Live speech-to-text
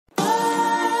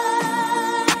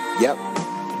Yep.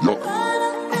 Yup.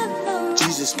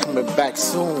 Jesus coming back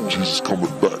soon. Jesus coming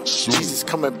back soon. Jesus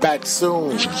coming back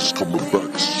soon. Jesus coming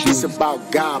back soon. It's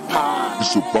about God pie.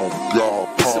 It's about God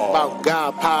It's pie. about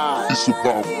God pie. It's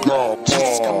about God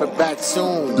Jesus pie. coming back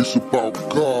soon. It's about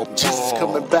God pie. Jesus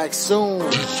coming back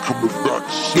soon. Jesus coming back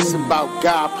soon. It's about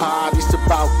God pie. It's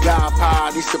about God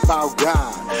pie. It's about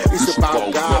God. It's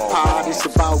about God pie. It's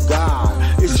about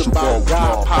God. It's about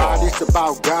God pie. It's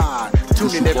about God.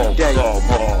 Tune in every day.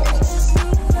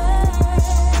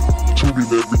 Tune in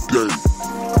every day.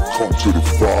 Come to the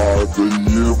 5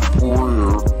 a.m.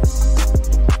 prayer.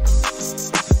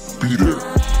 Be there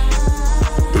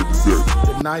every day.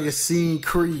 The Nicene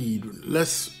Creed.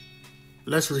 Let's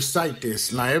recite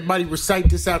this. Now everybody recite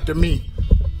this after me.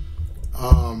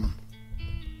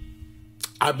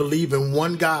 I believe in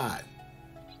one God,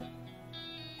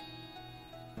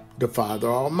 the Father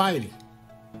Almighty,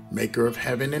 maker of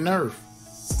heaven and earth,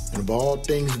 and of all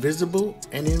things visible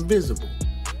and invisible,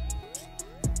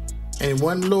 and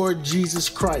one Lord Jesus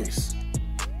Christ,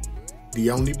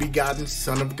 the only begotten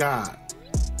Son of God,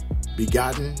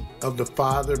 begotten of the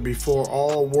Father before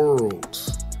all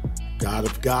worlds, God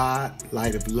of God,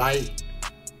 light of light,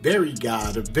 very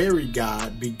God of very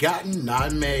God, begotten,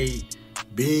 not made,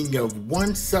 being of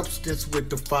one substance with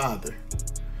the Father,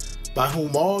 by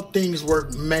whom all things were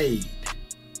made,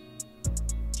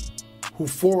 who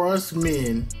for us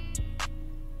men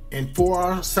and for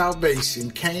our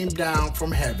salvation came down from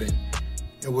heaven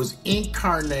and was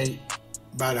incarnate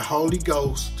by the Holy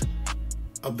Ghost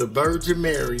of the Virgin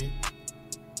Mary,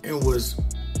 and was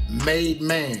made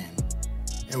man,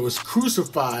 and was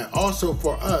crucified also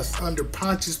for us under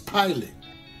Pontius Pilate.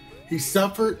 He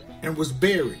suffered and was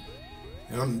buried.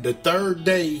 And on the third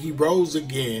day he rose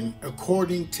again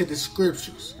according to the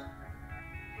scriptures,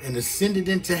 and ascended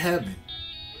into heaven,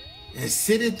 and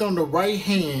sitteth on the right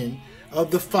hand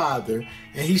of the Father,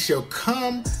 and he shall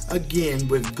come again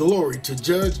with glory to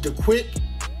judge the quick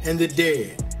and the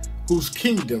dead, whose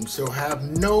kingdom shall have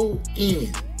no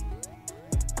end.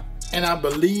 And I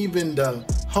believe in the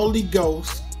Holy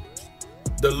Ghost,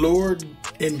 the Lord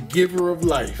and giver of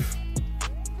life,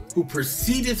 who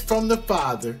proceedeth from the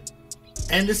Father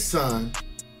and the Son,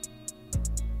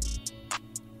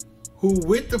 who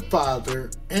with the Father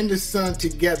and the Son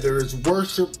together is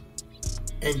worshipped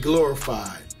and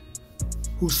glorified,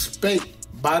 who spake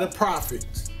by the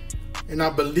prophets. And I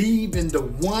believe in the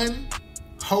one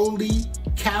holy,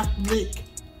 Catholic,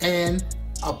 and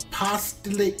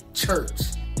apostolic church.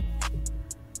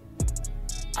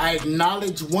 I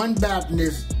acknowledge one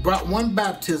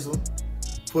baptism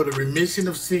for the remission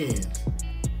of sins,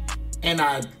 and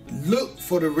I look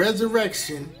for the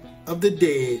resurrection of the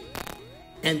dead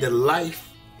and the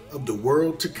life of the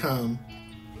world to come.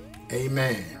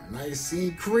 Amen.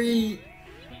 Nicene Creed.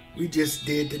 We just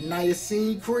did the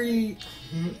Nicene Creed.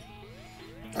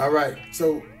 All right,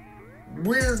 so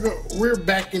we're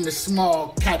back in the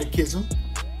small catechism,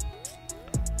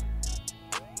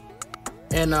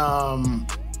 and I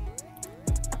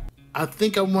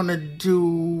think I want to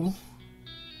do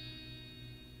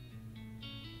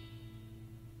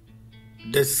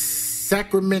the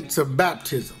sacraments of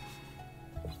baptism.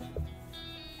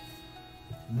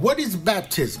 What is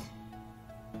baptism?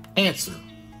 Answer: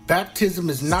 baptism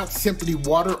is not simply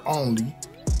water only,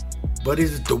 but it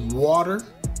is the water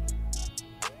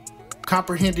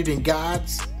comprehended in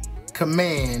God's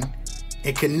command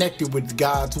and connected with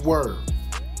God's word.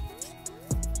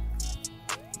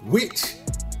 Which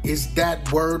is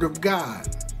that word of God?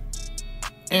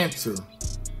 Answer: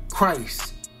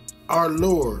 Christ, our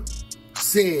Lord,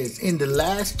 says in the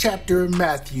last chapter of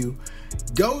Matthew,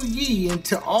 "Go ye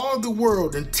into all the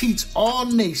world and teach all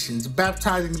nations,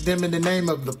 baptizing them in the name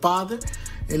of the Father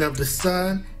and of the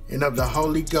Son and of the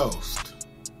Holy Ghost."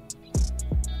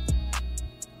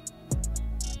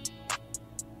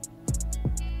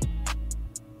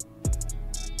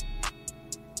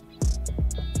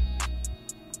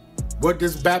 What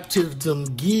does baptism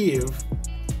give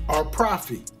or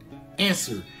profit?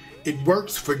 Answer: it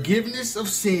works forgiveness of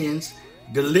sins,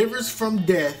 delivers from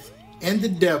death and the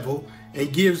devil,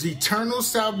 and gives eternal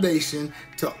salvation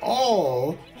to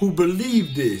all who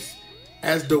believe this,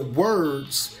 as the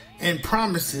words and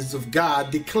promises of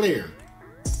God declare.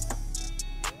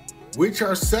 Which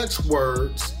are such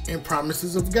words and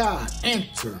promises of God?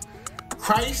 Answer: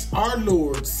 Christ our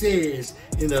Lord says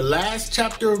in the last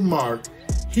chapter of Mark,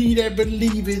 "He that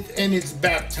believeth and is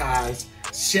baptized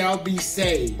shall be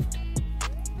saved,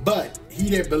 but he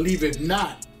that believeth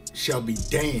not shall be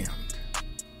damned."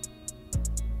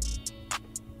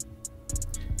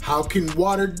 How can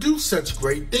water do such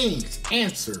great things?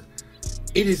 Answer: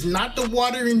 It is not the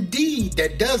water indeed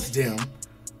that does them,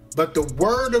 but the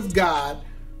word of God,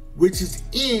 which is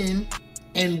in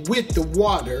and with the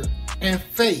water, and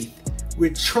faith,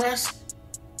 which trust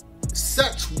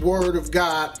such word of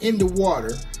God in the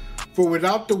water. For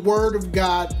without the word of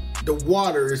God, the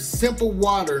water is simple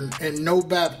water and no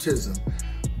baptism.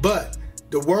 But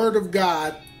the word of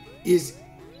God is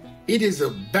a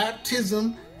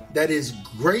baptism that is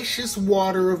gracious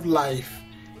water of life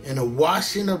and a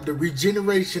washing of the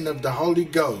regeneration of the Holy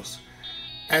Ghost.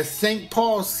 As St.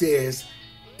 Paul says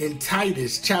in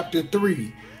Titus chapter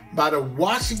 3, by the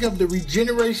washing of the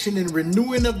regeneration and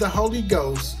renewing of the Holy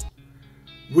Ghost,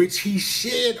 which he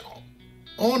shed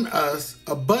on us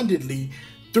abundantly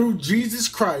through Jesus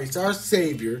Christ our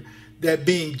Savior, that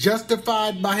being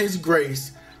justified by his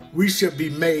grace, we shall be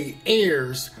made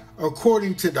heirs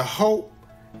according to the hope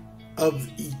of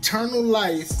eternal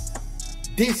life.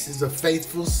 This is a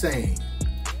faithful saying.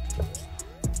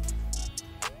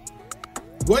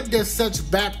 What does such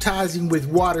baptizing with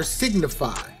water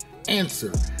signify?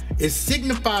 Answer: it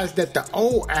signifies that the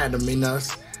old Adam in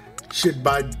us should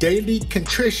by daily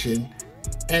contrition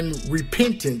and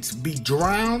repentance be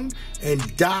drowned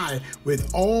and die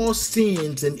with all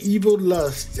sins and evil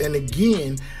lusts, and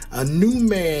again a new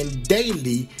man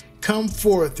daily come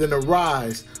forth and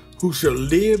arise, who shall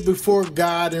live before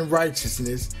God in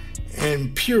righteousness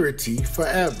and purity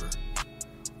forever.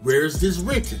 Where is this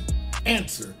written?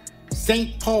 Answer: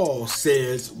 St. Paul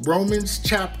says, Romans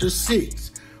chapter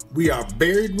 6, we are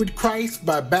buried with Christ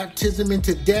by baptism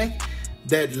into death,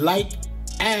 that like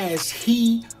as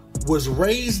he was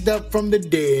raised up from the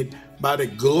dead by the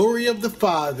glory of the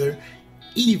Father,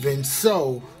 even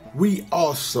so we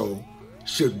also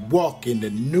should walk in the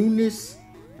newness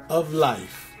of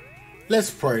life.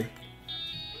 Let's pray.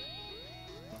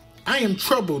 I am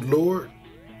troubled, Lord.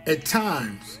 At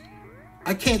times,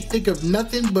 I can't think of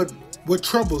nothing but what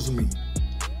troubles me.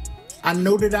 I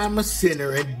know that I'm a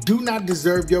sinner and do not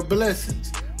deserve your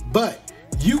blessings, but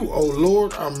you, O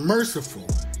Lord, are merciful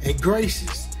and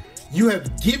gracious. You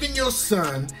have given your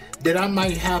Son that I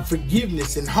might have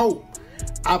forgiveness and hope.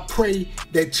 I pray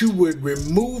that you would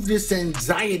remove this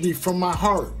anxiety from my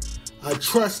heart. I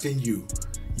trust in you.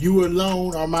 You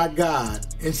alone are my God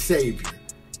and Savior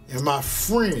and my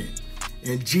friend.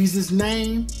 In Jesus'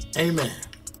 name, amen.